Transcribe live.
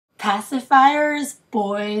Pacifiers,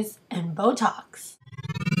 boys, and Botox.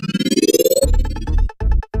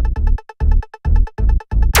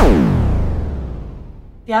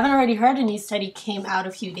 If you haven't already heard, a new study came out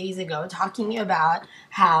a few days ago talking about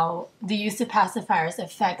how the use of pacifiers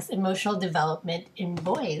affects emotional development in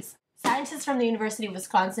boys. Scientists from the University of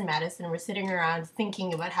Wisconsin-Madison were sitting around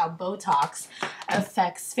thinking about how Botox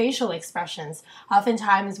affects facial expressions.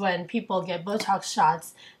 Oftentimes when people get Botox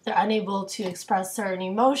shots, they're unable to express certain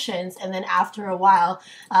emotions, and then after a while,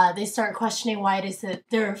 they start questioning why it is that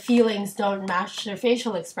their feelings don't match their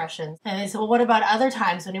facial expressions. And they say, well, what about other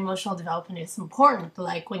times when emotional development is important,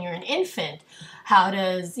 like when you're an infant? How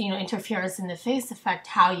does, interference in the face affect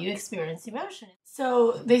how you experience emotion?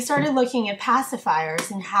 So they started looking at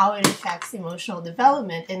pacifiers and how it affects emotional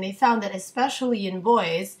development, and they found that especially in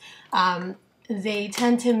boys, they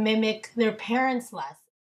tend to mimic their parents less.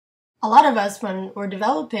 A lot of us, when we're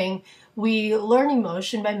developing, we learn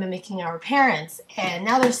emotion by mimicking our parents, and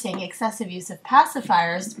now they're saying excessive use of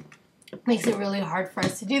pacifiers makes it really hard for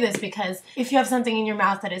us to do this, because if you have something in your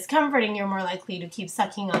mouth that is comforting, you're more likely to keep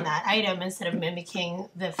sucking on that item instead of mimicking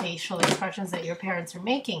the facial expressions that your parents are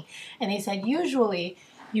making. And they said usually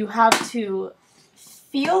you have to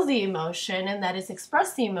feel the emotion, and that is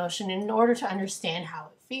express the emotion in order to understand how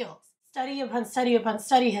it feels. Study upon study upon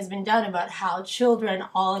study has been done about how children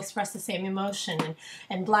all express the same emotion,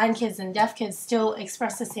 and blind kids and deaf kids still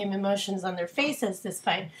express the same emotions on their faces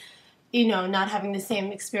despite not having the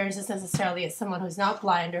same experiences necessarily as someone who's not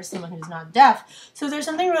blind or someone who's not deaf. So there's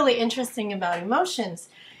something really interesting about emotions.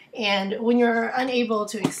 And when you're unable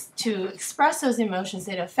to express those emotions,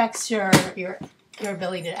 it affects your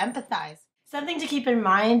ability to empathize. Something to keep in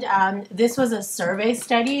mind, this was a survey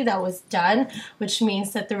study that was done, which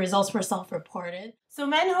means that the results were self-reported. So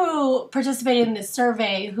men who participated in this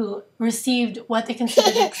survey, who received what they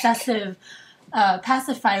considered excessive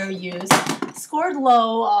pacifier use, scored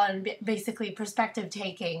low on basically perspective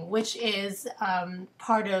taking, which is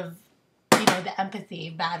part of the empathy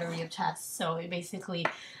battery of tests. So it basically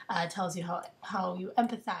tells you how you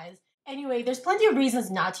empathize. Anyway, there's plenty of reasons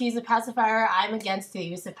not to use a pacifier. I'm against the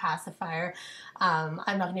use of pacifier. I'm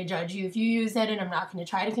not going to judge you if you use it, and I'm not going to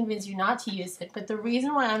try to convince you not to use it. But the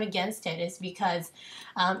reason why I'm against it is because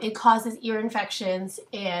it causes ear infections,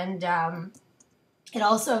 and it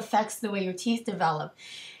also affects the way your teeth develop.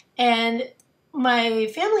 And my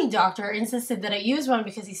family doctor insisted that I use one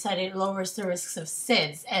because he said it lowers the risks of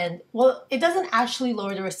SIDS. And, well, it doesn't actually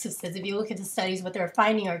lower the risks of SIDS. If you look at the studies, what they're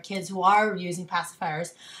finding are kids who are using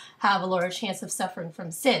pacifiers have a lower chance of suffering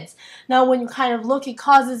from SIDS. Now, when you kind of look at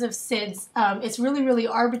causes of SIDS, it's really, really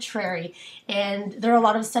arbitrary. And there are a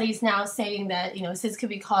lot of studies now saying that, SIDS could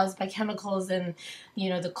be caused by chemicals in,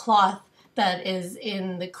 the cloth that is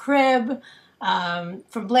in the crib,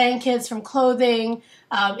 from blankets, from clothing.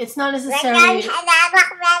 It's not necessarily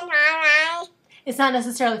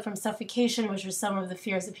from suffocation, which are some of the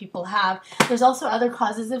fears that people have. There's also other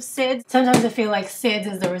causes of SIDS. Sometimes I feel like SIDS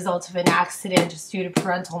is the result of an accident just due to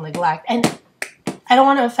parental neglect. And I don't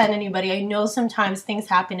want to offend anybody. I know sometimes things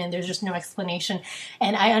happen and there's just no explanation,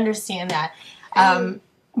 and I understand that.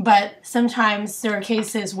 But sometimes there are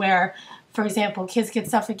cases where, for example, kids get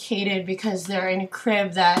suffocated because they're in a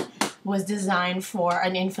crib that was designed for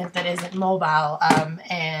an infant that isn't mobile,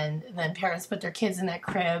 and then parents put their kids in that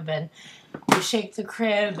crib, and you shake the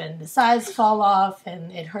crib and the sides fall off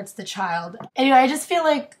and it hurts the child. Anyway, I just feel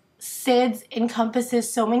like SIDS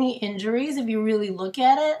encompasses so many injuries if you really look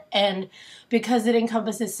at it, and because it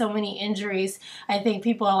encompasses so many injuries, I think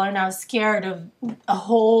people are now scared of a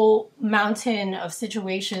whole mountain of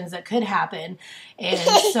situations that could happen, and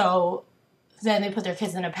so then they put their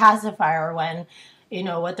kids in a pacifier when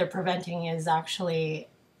what they're preventing is actually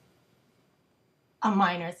a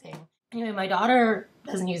minor thing. Anyway, my daughter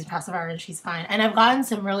doesn't use a pacifier and she's fine. And I've gotten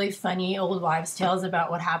some really funny old wives' tales about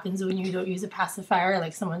what happens when you don't use a pacifier.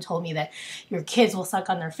 Like someone told me that your kids will suck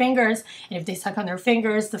on their fingers, and if they suck on their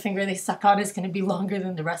fingers, the finger they suck on is going to be longer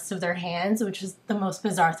than the rest of their hands, which is the most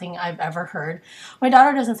bizarre thing I've ever heard. My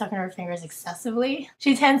daughter doesn't suck on her fingers excessively.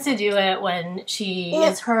 She tends to do it when she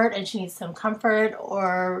is hurt and she needs some comfort,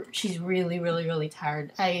 or she's really, really, really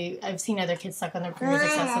tired. I've seen other kids suck on their fingers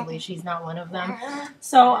excessively. She's not one of them.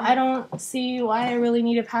 So I don't see why I really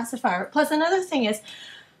need a pacifier. Plus, another thing is,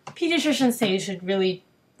 pediatricians say you should really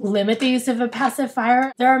limit the use of a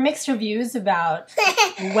pacifier. There are mixed reviews about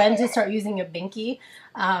when to start using a binky.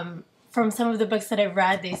 From some of the books that I've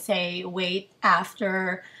read, they say wait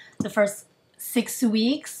after the first 6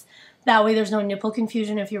 weeks. That way there's no nipple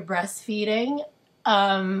confusion if you're breastfeeding.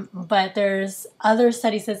 But there's other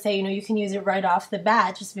studies that say, you can use it right off the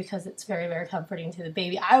bat just because it's very, very comforting to the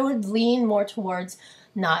baby. I would lean more towards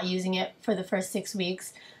not using it for the first 6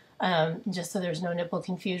 weeks, just so there's no nipple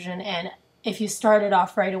confusion. And if you start it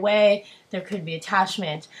off right away, there could be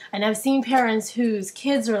attachment. And I've seen parents whose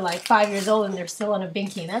kids are like 5 years old and they're still on a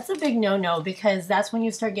binky. And that's a big no-no, because that's when you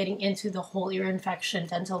start getting into the whole ear infection,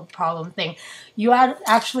 dental problem thing. You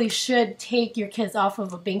actually should take your kids off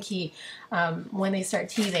of a binky when they start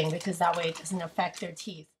teething, because that way it doesn't affect their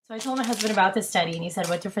teeth. So I told my husband about this study, and he said,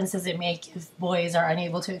 what difference does it make if boys are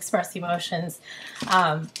unable to express emotions?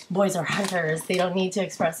 Boys are hunters. They don't need to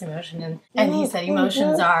express emotion. And he said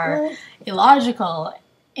emotions are illogical.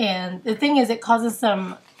 And the thing is, it causes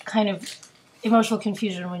some kind of emotional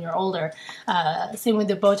confusion when you're older. Same with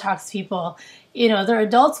the Botox people. They're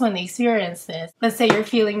adults when they experience this. Let's say you're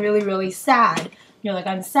feeling really, really sad. You're like,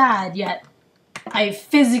 I'm sad, yet I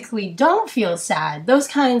physically don't feel sad. Those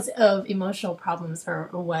kinds of emotional problems are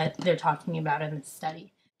what they're talking about in this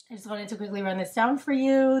study. I just wanted to quickly run this down for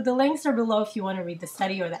you. The links are below if you want to read the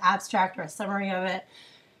study or the abstract or a summary of it.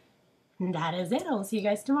 And that is it. I'll see you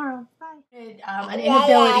guys tomorrow. Bye. An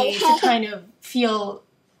inability to kind of feel...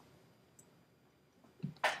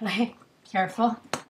 Careful.